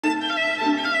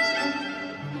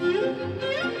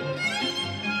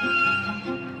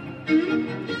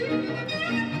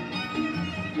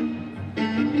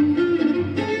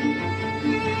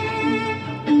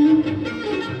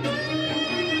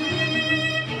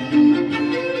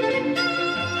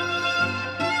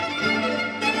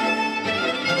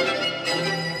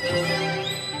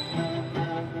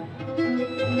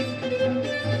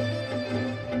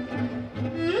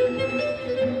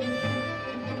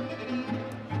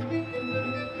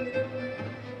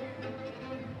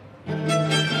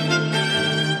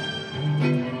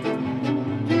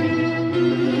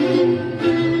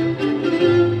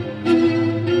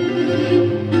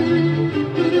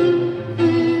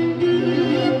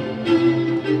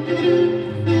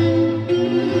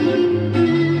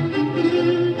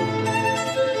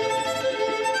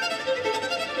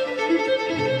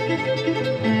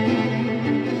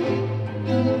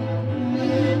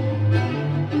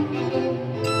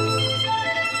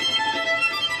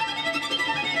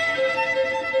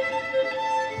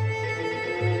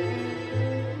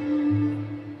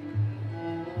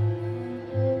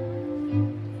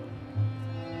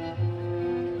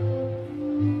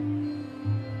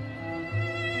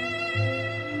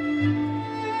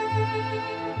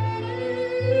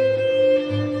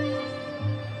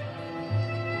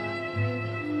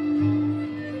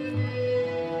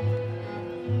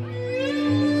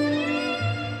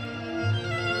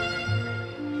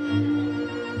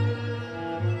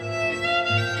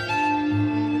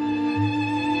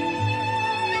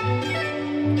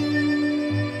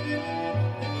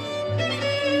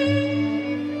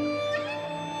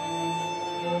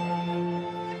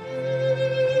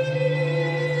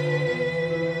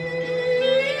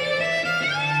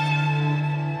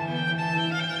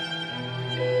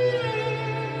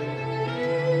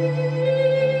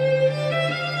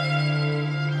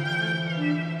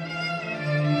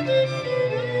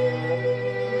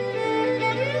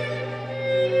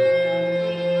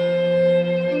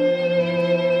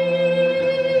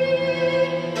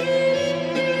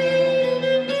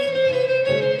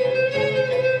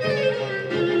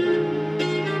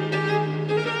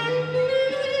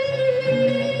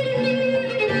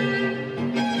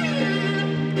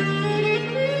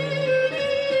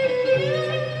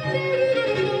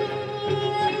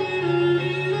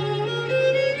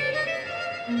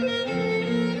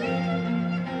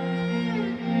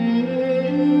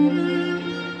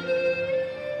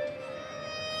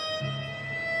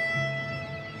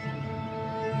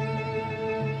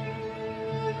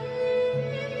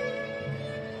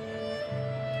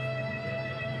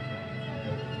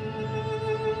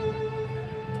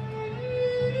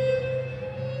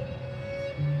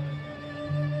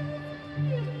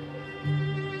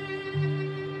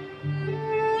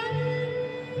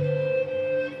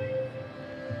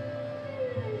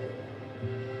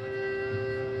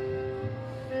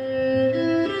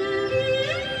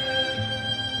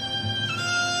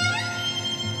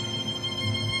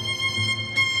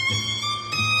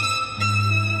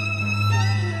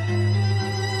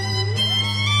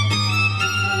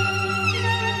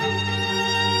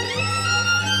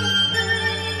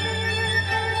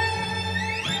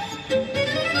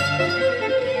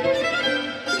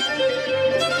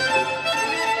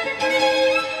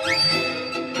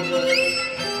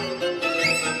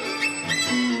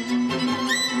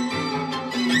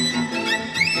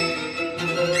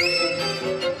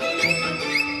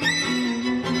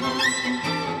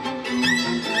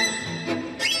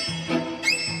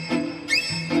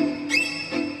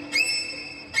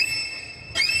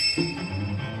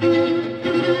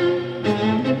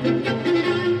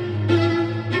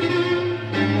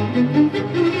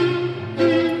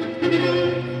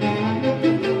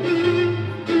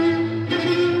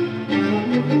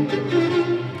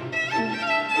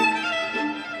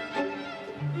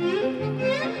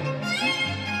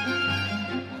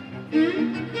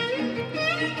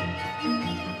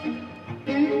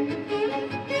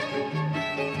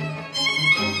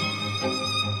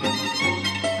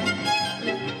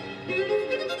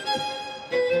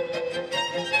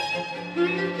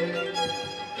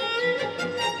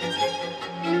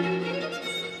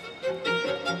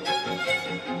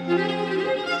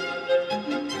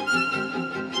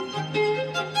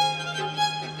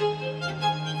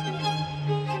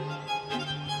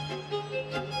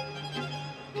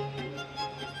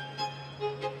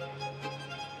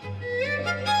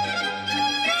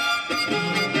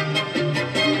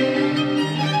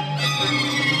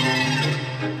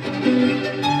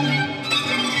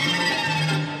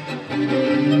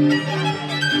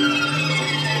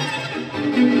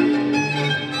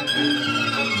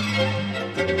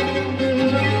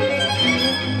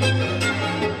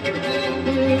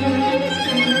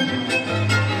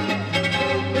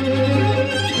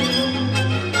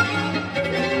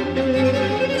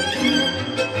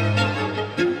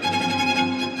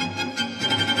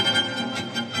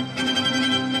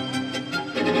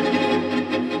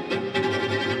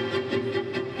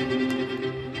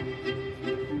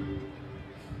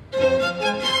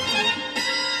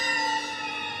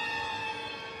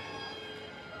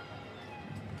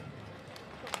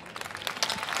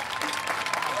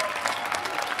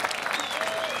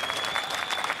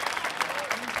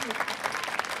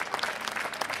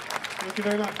Thank you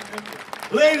very much. Thank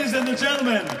you. Ladies and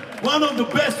gentlemen, one of the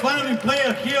best violin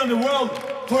players here in the world,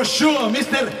 for sure,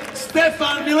 Mr.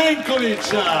 Stefan Milenkovic.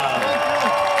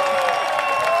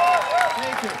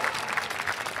 Thank you.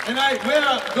 And where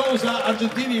are those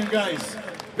Argentinian guys?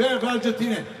 Where are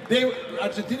Argentina?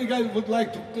 Argentinian guys would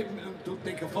like to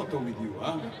take a photo with you,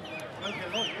 huh? Okay,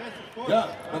 oh, yes, of course. Yeah,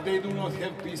 but they do not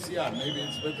have PCR. Maybe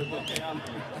it's better. Okay.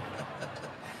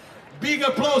 Big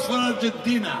applause for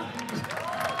Argentina.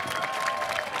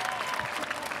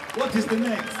 What is the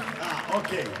next?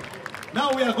 Okay.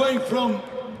 Now we are going from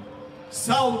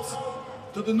south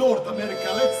to the North America.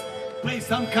 Let's play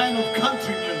some kind of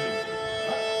country music.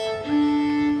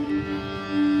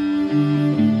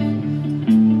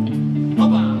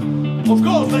 Opa. Of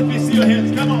course, let me see your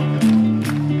hands. Come on.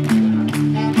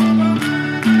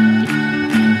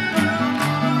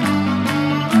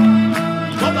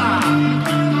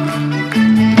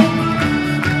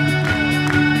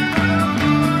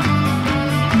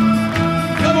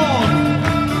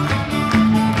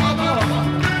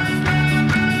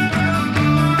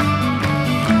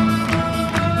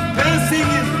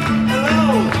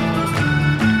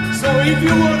 If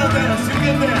you wanna dance, you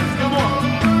can dance, come on.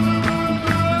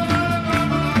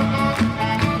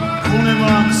 Kunem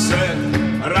vam se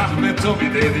rahmetom i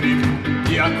dedinim,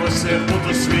 iako se u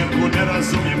tu svirku ne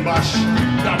razumijem baš,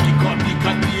 da niko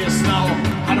nikad nije znao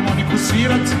harmoniku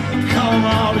svirat, kao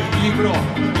mali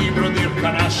Ibro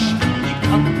dirka naš. I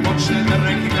kad počne da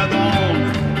neki kada on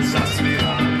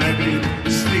zasvira, ne bi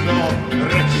stigao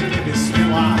reći ni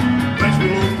bismila, već bi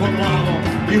lupo glavo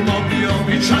i lomio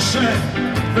mi čaše,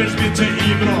 već bi te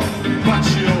Ibro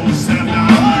bačio u zemlja.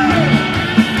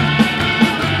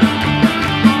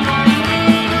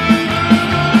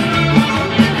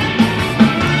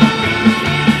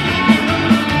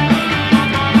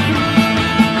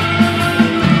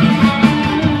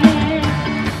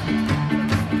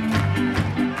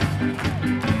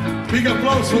 Big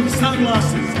applause for the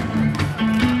sunglasses.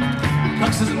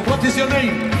 What is your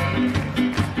name?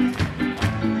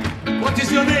 What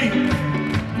is your name?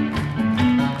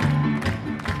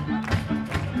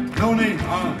 No name.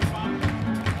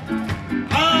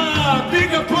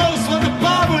 Big applause for the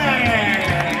public.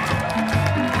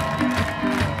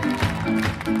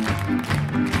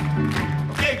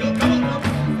 Okay, go, come on, go.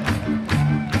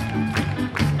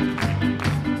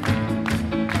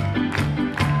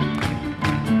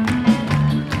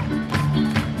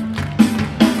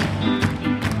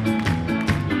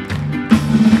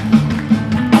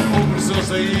 Ubrzo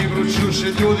za Ibru čuše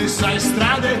ljudi sa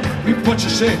estrade i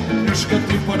počeše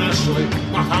njuškati po našoj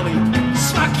mahali.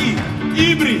 Svaki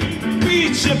Ibri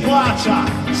piće plaća,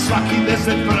 svaki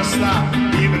 10 prsta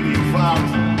Ibri fali.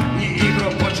 I Ibro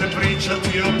poče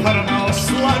pričati o parama, o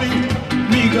slavi,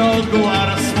 mi ga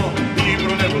odgovara smo,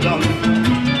 Ibro ne budali.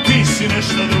 Ti si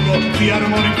nešto drugo, ti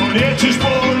harmonikom liječiš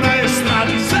bol na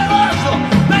estradi, sve važno,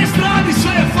 na estradi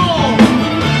sve je fol.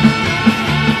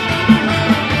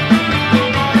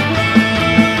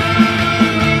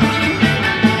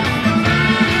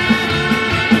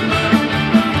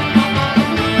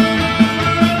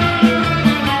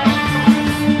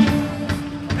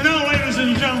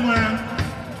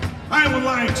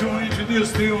 to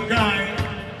introduce to you a guy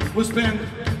who spent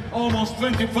almost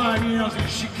 25 years in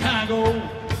Chicago,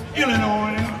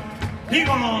 Illinois. He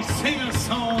gonna sing a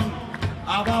song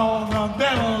about the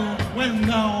devil went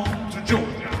down to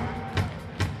Georgia.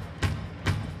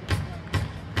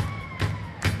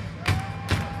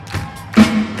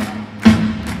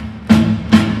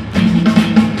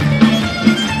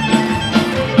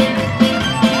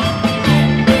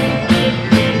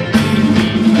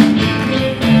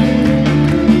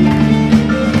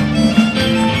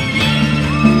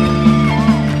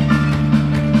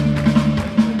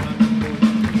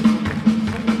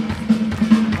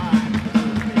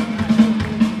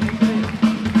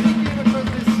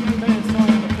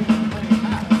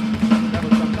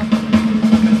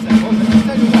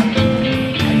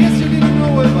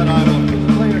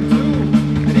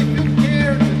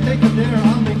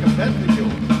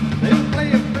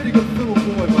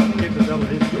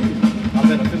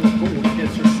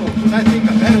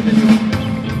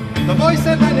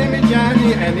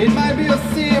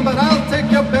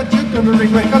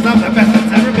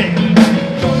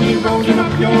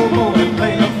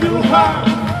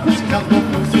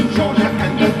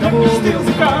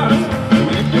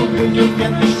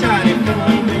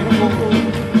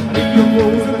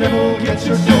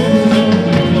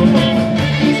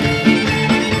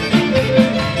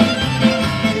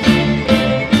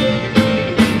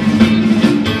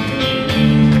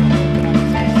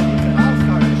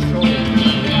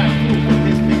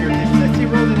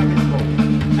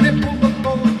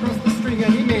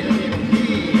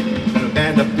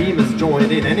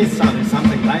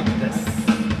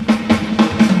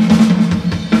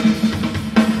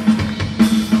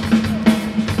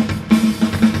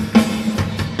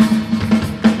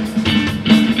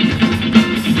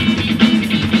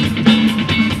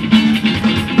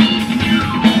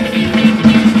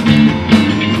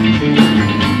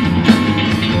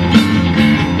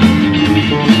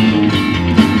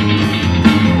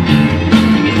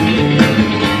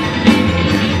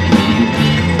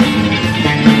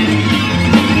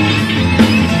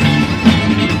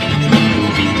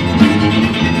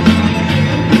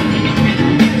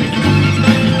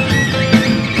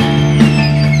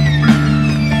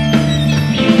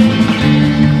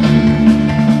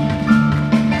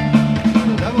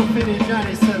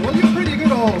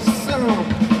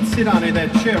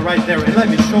 Right there, and let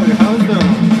me show you how it's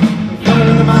done.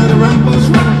 Following the mind, the rainbow's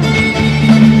run.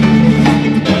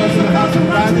 Goes to the house and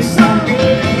ride the sun.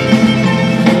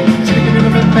 Chicken in the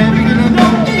bed, baby, you don't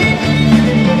know.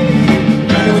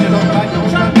 Ready when you don't like no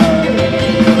shot.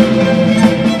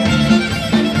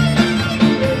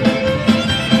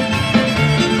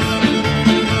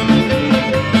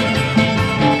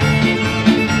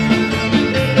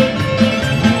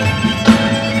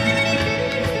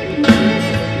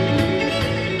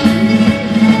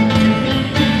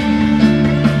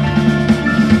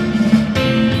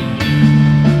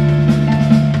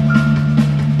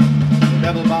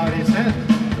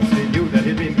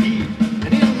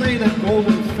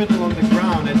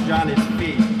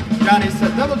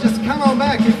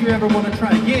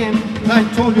 I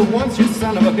told you once, you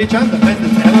son of a bitch, I'm the best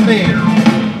it's ever been.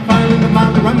 Following the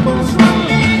mind, the rainbow's run.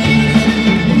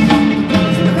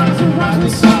 Goes to the house and ride the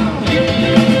sun.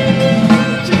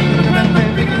 Chicken in the bed,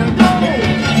 baby, gonna go.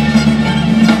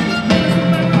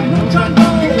 No try to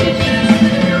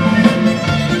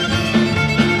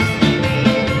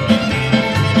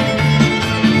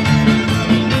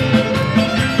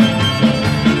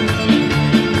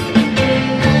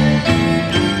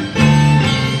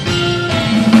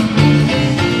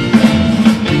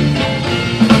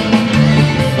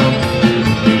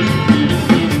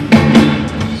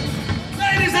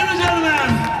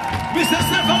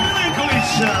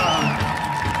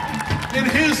in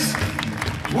his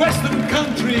Western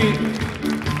country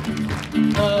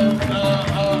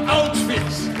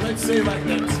outfits, let's say like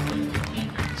that.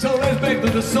 So let's back to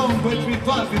the song which we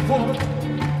thought before.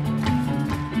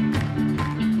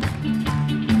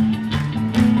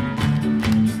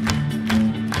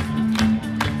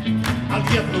 Al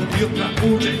jednog jutra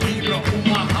uđe igro u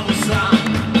mahalu sam.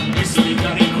 Misli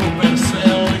da Rico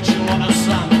Bersel ličilo na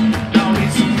san. Na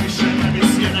licu više ne bi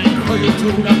sjene koju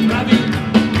tuga pravi.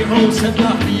 Igro se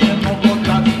plahije mogo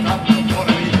da tamo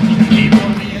poravi. Igro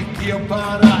nije htio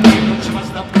para, igro će vas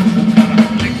da pokara.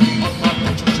 Neki odmah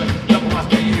počeše da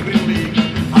pomate igri lig.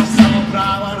 A samo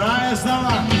prava raja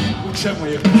znala u čemu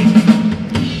je klik.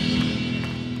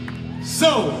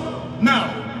 So, now,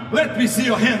 let me see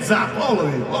your hands up, all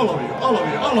of you, all of you, all of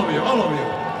you, all of you, all of you.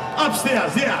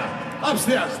 Upstairs, yeah,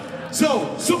 upstairs.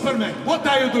 So, Superman, what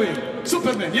are you doing?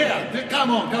 Superman, yeah,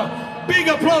 come on, come on. Big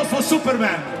applause for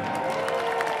Superman.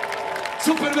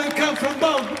 Superman come from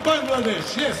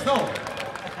Bangladesh. Yes, no.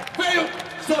 Where you?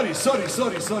 Sorry.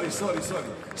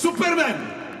 Superman,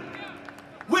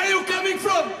 where you coming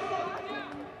from?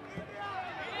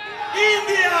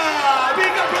 India!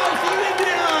 Big applause for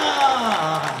India!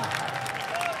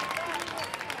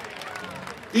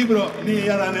 Ibro nije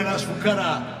jedan, ne naš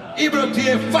fukara. Ibro ti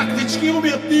je faktički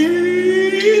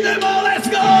umjetnik. Idemo, let's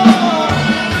go!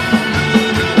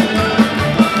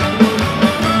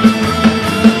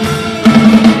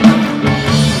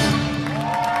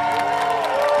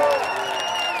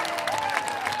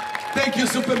 Thank you,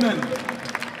 Superman.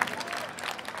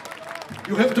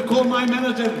 You have to call my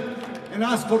manager and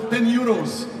ask for 10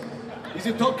 euros. Is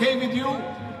it okay with you?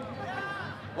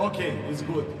 Okay, it's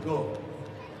good, go.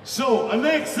 So, our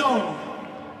next song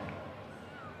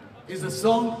is a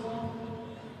song,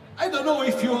 I don't know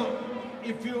if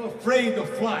you're afraid of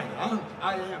flying, huh?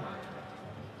 I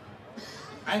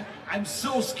am. I'm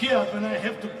so scared when I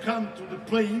have to come to the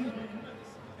plane,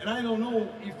 and I don't know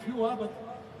if you are, but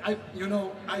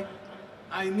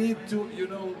I need to,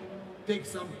 take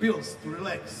some pills to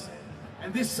relax.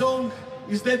 And this song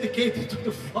is dedicated to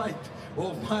the flight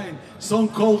of mine, song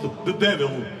called The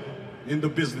Devil in the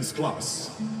Business Class.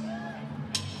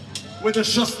 With a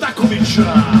Shostakovich.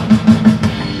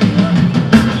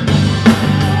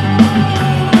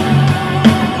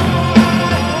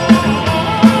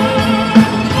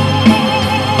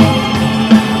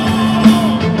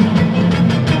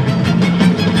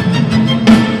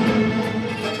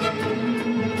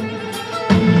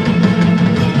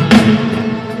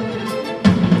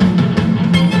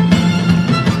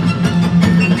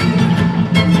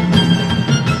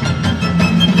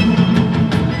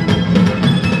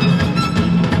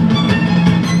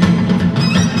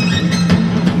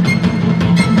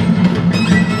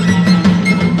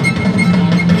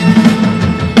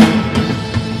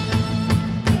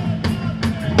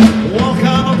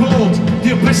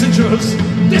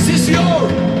 This is your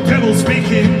devil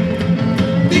speaking.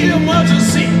 The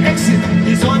emergency exit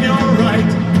is on your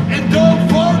right. And don't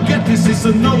forget, this is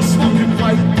a no smoking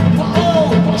flight. For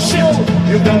all shit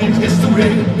you've done in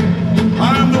history,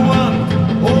 I'm the one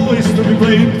always to be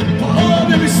blamed. For all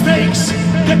the mistakes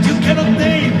that you cannot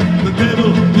name, the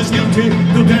devil is guilty,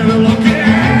 the devil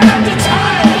again. The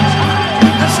time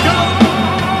has come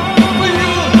for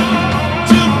you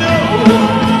to know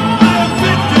I'm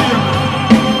victim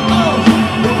of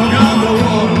propaganda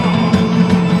war.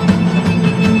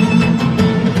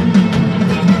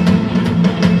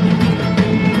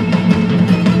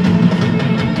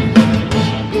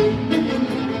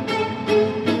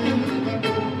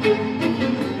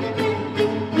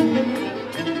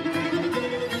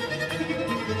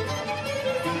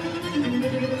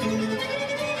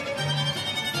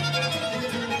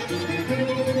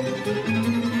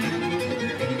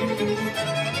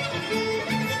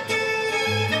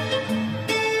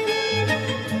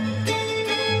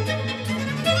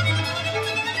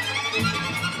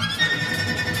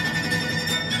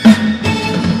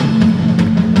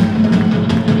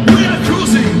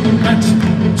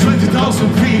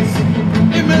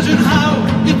 Imagine how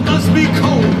it must be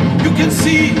cold. You can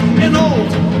see an old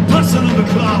person on the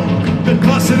cloud. That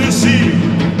person you see,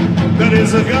 that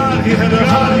is a God. He had a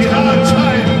hard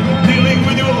time dealing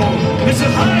with you all. It's a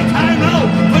high time now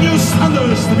for new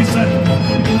thunders to be set.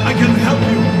 I can help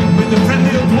you with the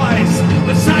friendly advice.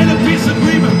 Let's sign a peace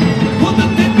agreement.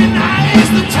 Wouldn't it be nice?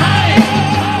 The time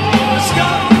has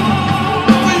come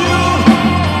for you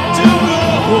to know.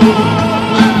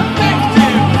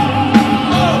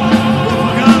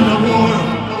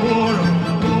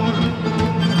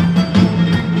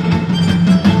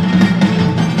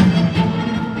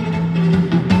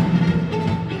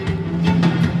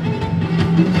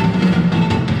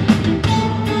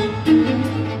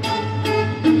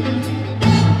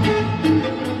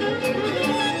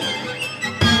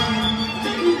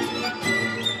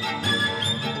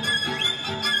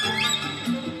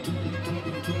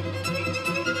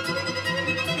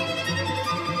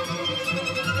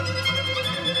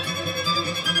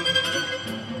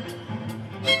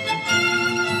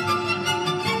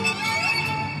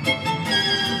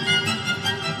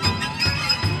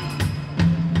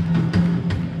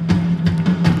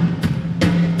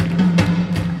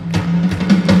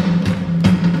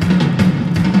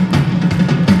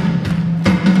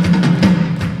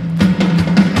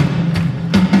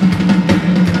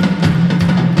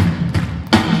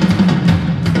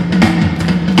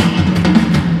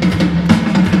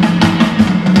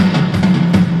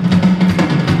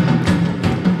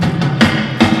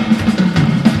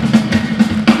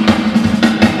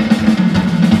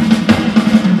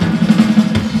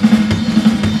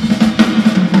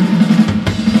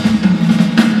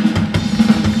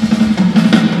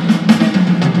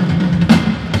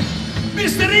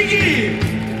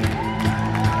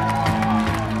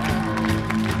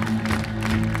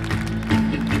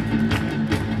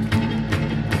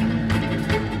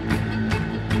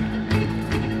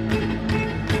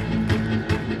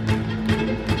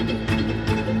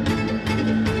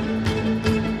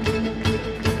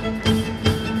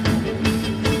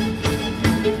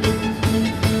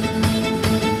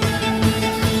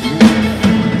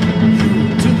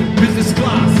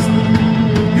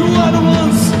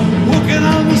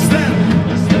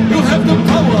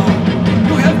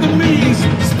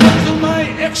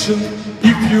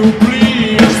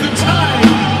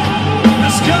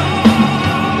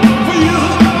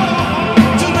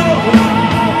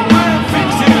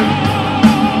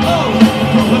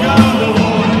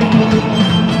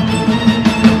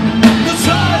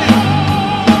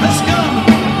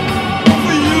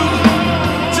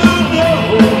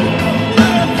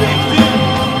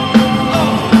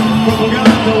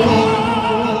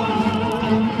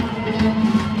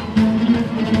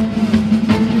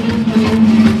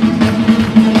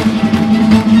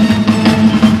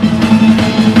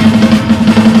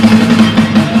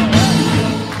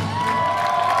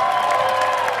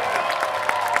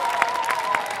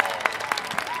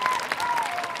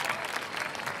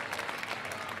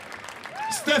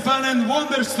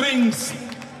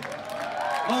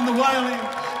 on the violin,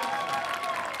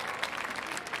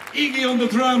 Iggy on the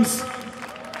drums,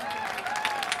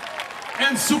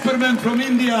 and Superman from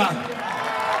India.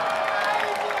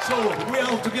 So we are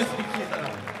all together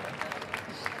here.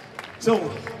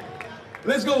 So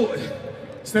let's go.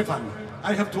 Stefan,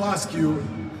 I have to ask you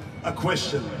a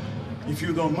question, if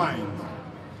you don't mind.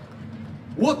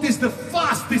 What is the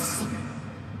fastest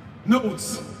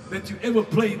notes that you ever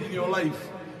played in your life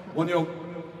on your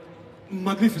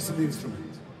magnificent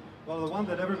instrument? Well, the one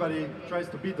that everybody tries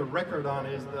to beat the record on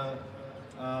is the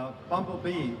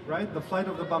Bumblebee, right? The Flight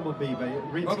of the Bumblebee by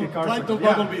Rimsky-Korsakov. Flight of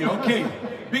Bumblebee, okay.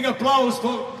 Big applause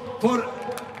for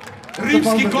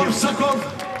Rimsky-Korsakov.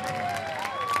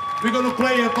 We're gonna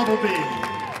play a Bumblebee.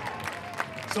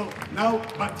 So now,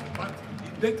 but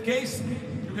in that case,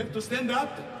 you have to stand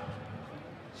up.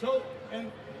 So,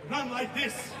 and run like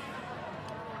this.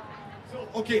 So,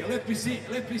 okay, let me see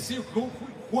who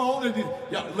already,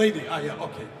 yeah, lady, yeah,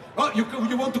 okay. Oh, you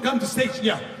want to come to stage?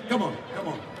 Yeah, come on.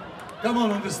 Come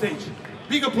on the stage.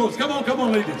 Big applause, come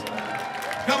on, ladies.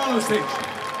 Come on the stage.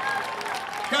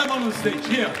 Come on the stage,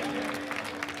 here.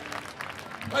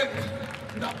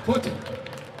 Now,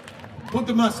 put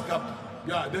the mask up.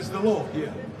 Yeah, that's the law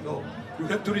here. So, you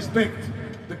have to respect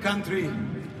the country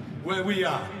where we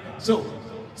are. So,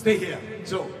 stay here.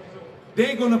 So,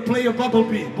 they're gonna play a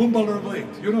Bumblebee, Bumblebee,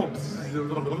 you know.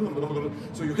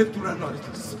 So you have to run like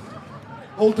this.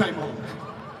 All time on.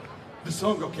 The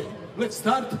song, okay. Let's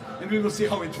start and we will see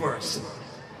how it works.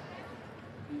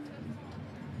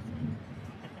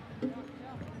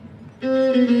 No,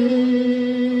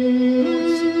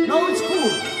 it's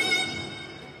cool.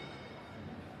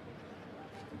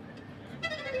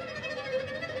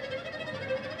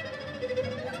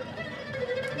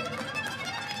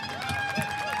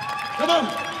 Come on!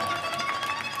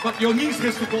 But your knees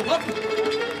has to go up.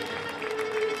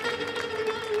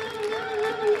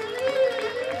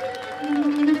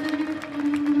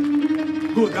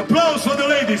 Good. Applause for the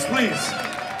ladies, please.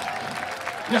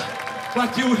 Yeah,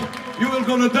 but you will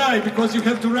gonna die because you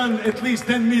have to run at least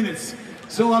 10 minutes.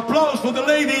 So applause for the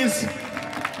ladies.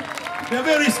 They're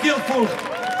very skillful,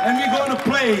 and we're gonna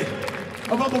play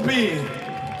a Bumblebee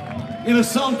in a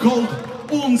song called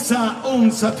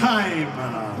Unsa Time.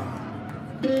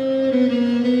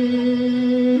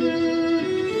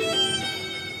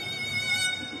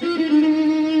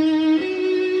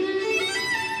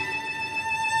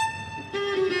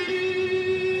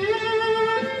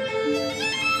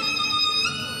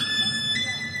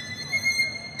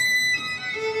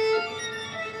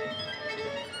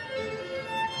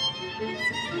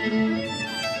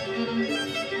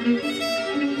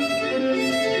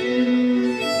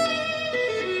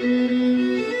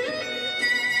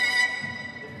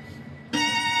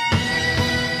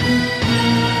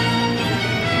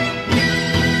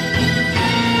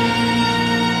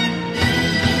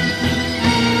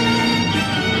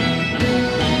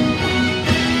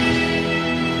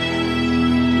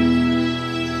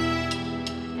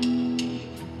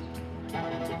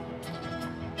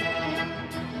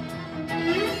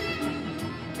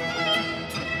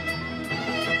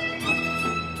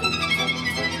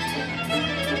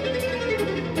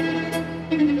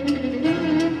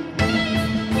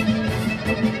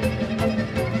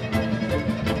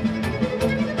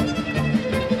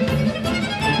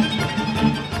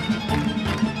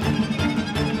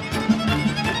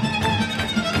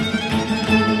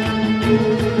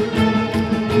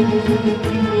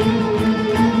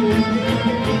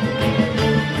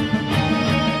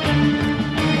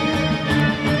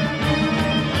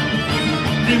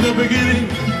 In the beginning,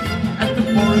 at the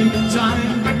boring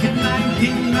time, back in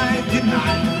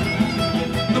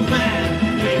 1999, the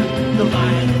man in the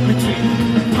line between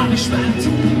punishment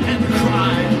and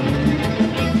crime.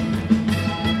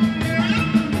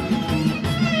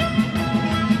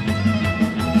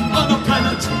 On the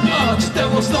planet Earth, there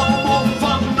was no more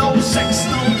fun, no sex,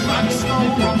 no drugs, no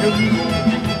rock and roll.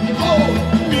 Oh,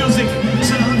 music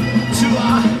turned to a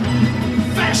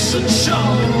fashion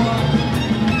show.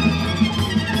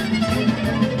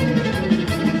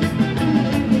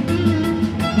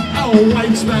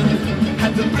 White man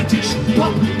had the British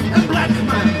pop and black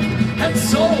man had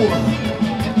soul.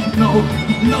 No,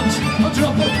 not a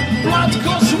drop of blood,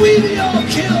 cause we all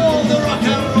kill the rock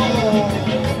and roll.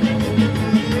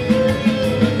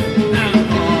 And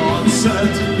God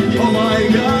said, oh my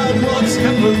God, what's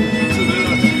happened to the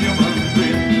human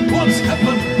being? What's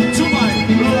happened to my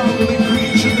lovely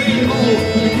creature? They all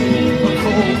became a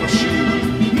cold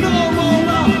machine. No more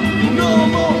love, no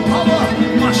more power,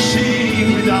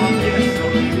 machine without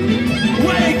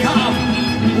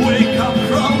wake up,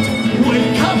 crowd,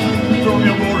 wake up from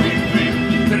your boring dream.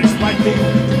 There is fighting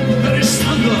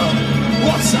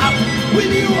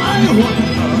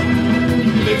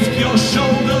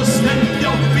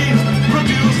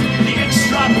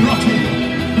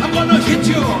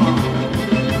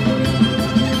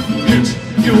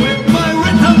You hit my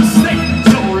rhythm stick.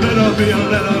 So let her be,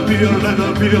 let her be, let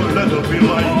her be, let her be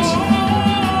light.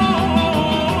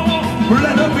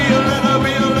 Let her be, let her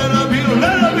be, let her be,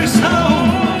 let her be sound.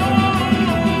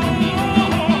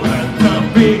 Let her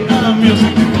be a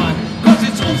music divine. Cause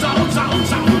it's unser time.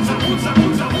 It's unser time.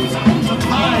 It's unser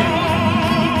time.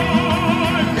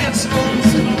 It's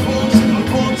unser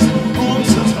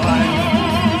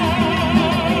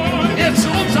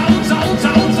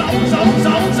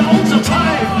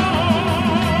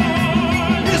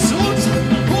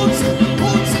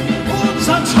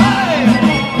time.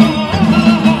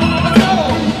 Go!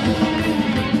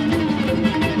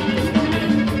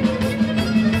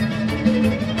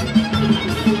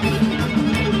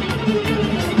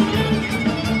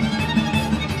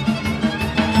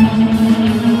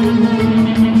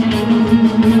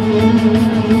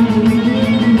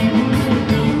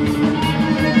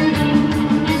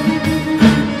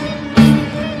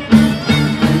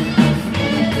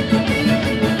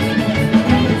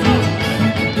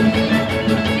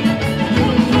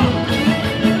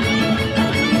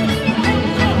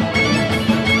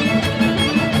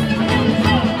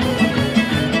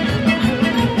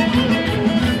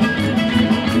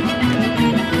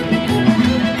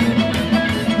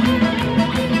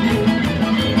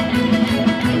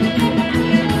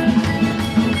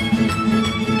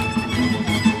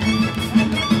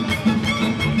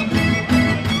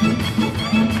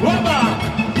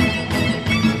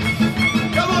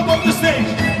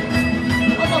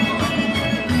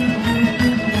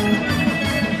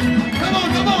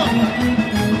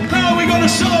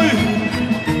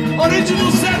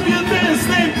 Original Serbian dance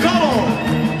named Kolo.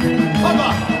 Oba.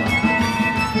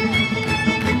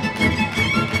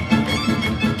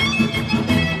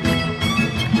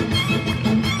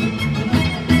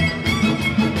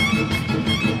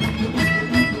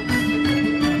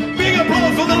 Big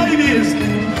applause for the ladies.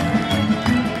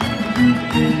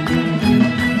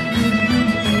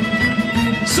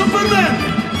 Superman,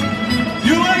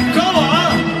 you like Kolo,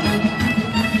 huh?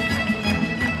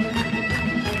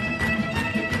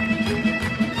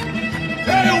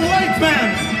 Hey, white man!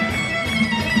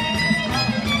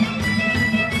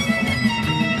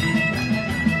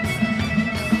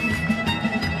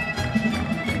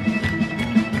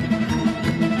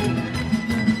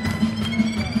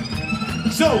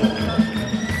 So,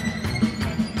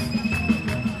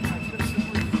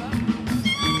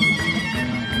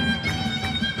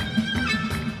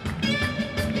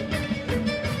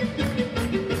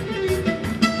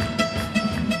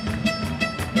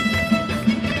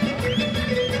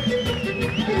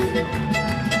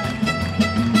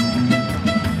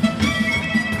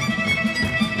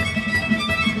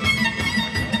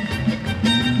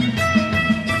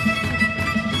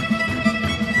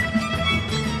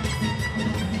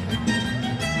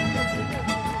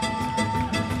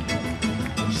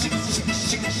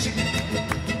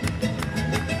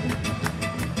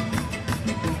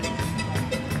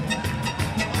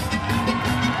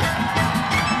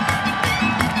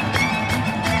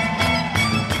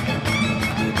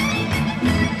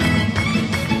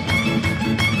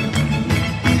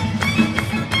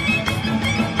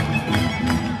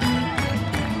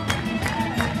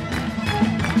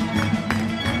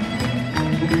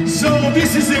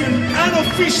 this is an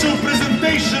unofficial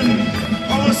presentation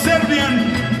of a Serbian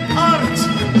art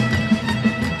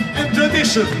and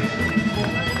tradition.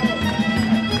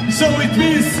 So it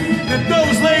means that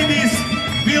those ladies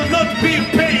will not be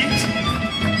paid.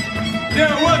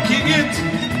 They're working it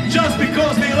just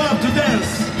because they love to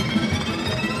dance.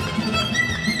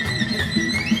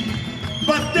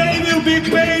 But they will be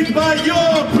paid by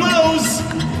your applause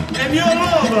and your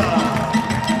love.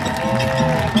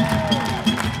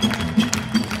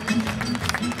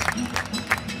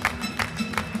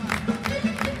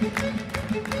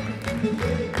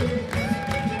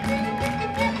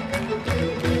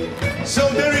 So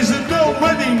there is no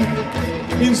wedding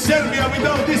in Serbia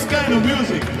without this kind of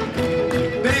music.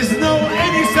 There is no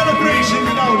any celebration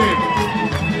without it.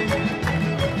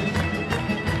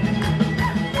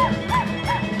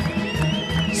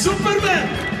 Superman,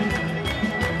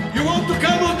 you want to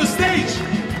come on the stage?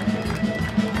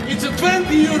 It's a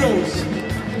 20 euros.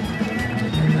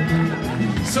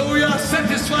 So we are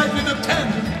satisfied with the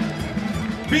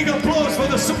 10. Big applause for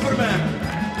the Superman.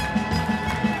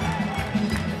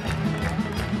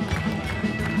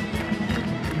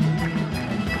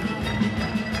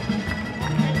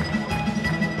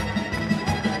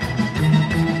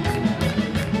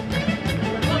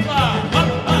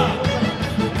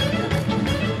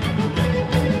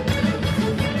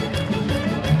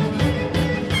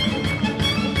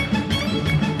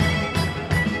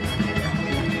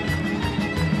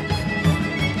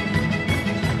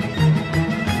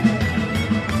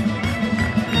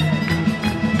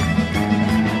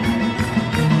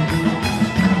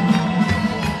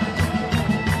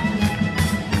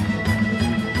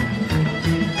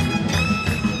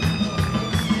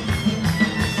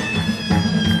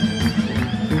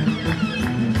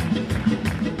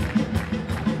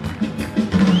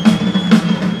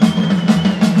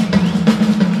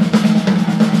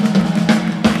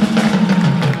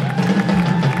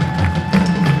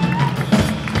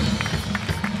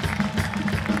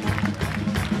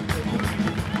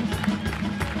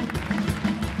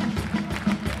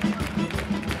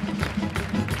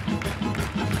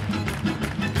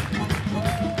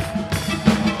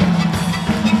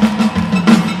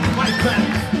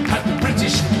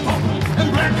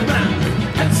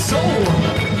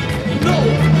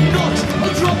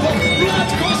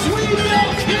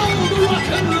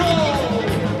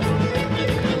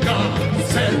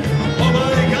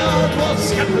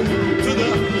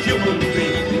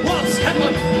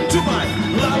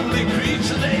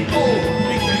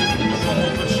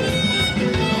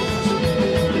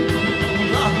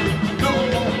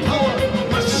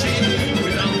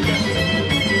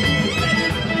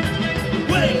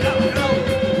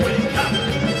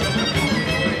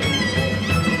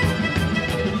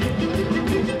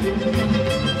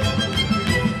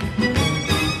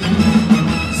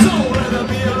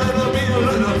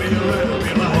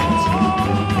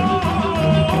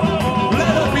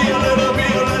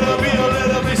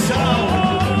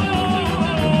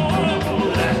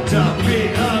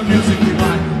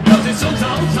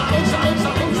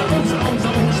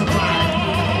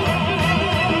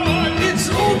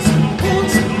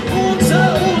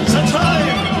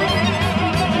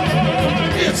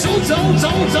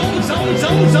 unser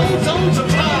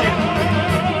Time.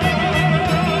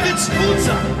 It's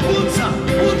unser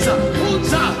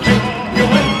Hit. You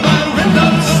win by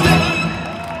rhythm step.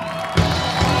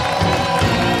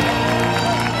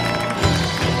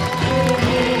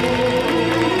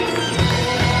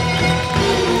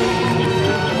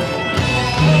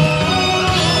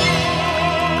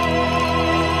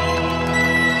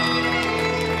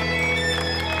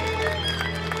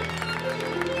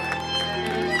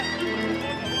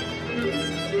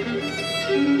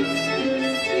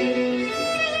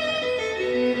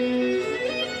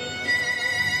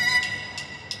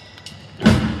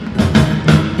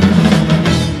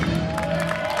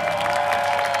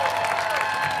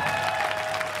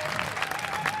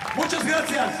 Muchas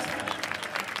gracias.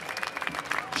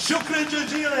 Shukran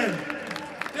jazilan.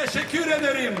 Teşekkür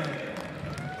ederim.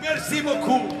 Merci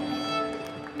beaucoup.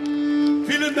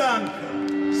 Vielen Dank.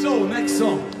 So, next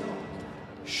song.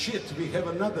 Shit, we have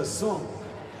another song.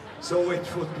 So it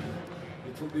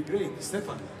would be great.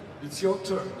 Stefan, it's your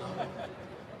turn.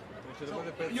 So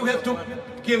you have to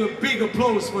give a big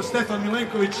applause for Stefan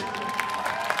Milenkovic,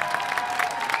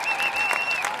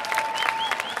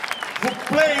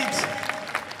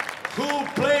 who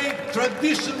played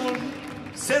traditional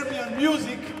Serbian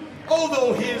music,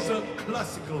 although he is a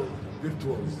classical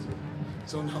virtuoso.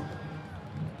 So now,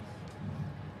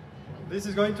 this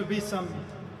is going to be some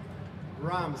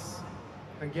Rams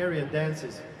Hungarian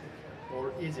dances,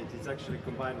 or is it? It's actually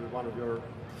combined with one of your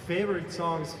favorite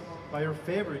songs by your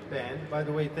favorite band. By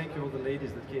the way, thank you all the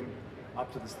ladies that came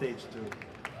up to the stage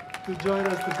to join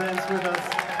us, to dance with us.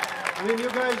 I mean, you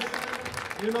guys,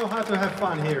 you know how to have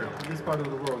fun here in this part of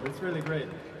the world. It's really great.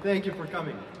 Thank you for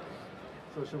coming.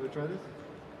 So, shall we try this?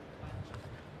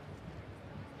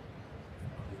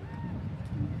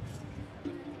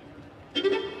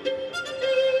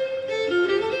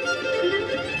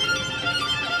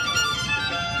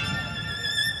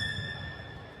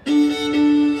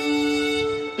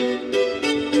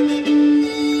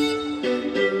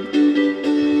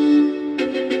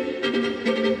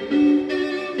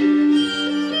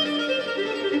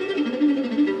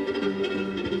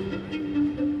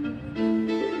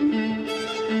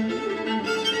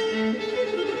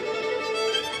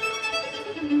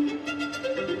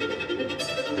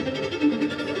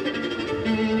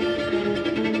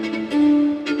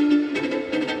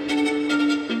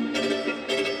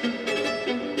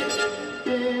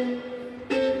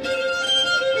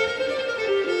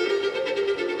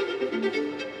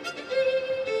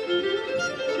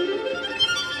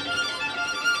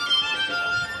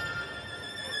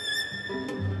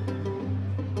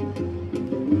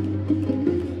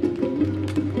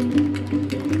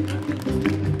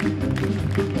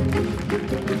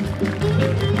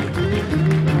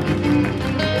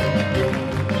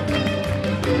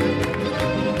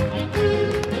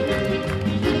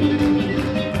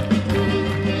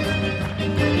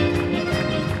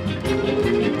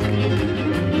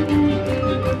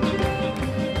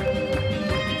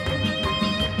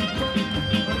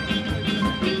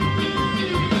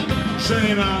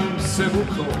 Ženi nam se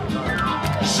vuko,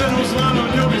 ženu zvanom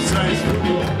Ljubica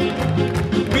izvuko.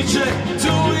 Biće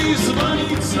tu i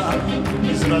zvanica,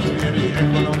 iz razmjeri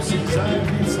ekonomskih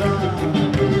zajednica.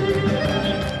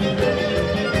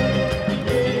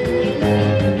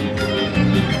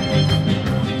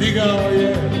 Digao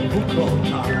je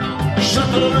Vukova,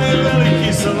 šator je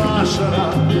veliki sa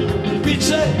vašara.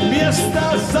 Biće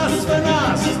mjesta za sve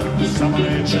nas, samo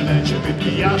neće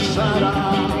biti jašara.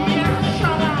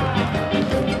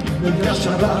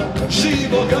 Jašara,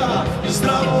 živoga,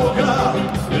 zdravoga,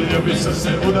 Ljubica se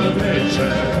udar neće.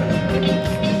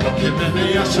 Dok je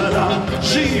mene jašara,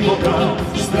 živoga,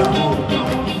 zdravoga,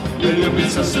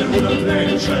 Ljubica se udar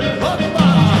neće.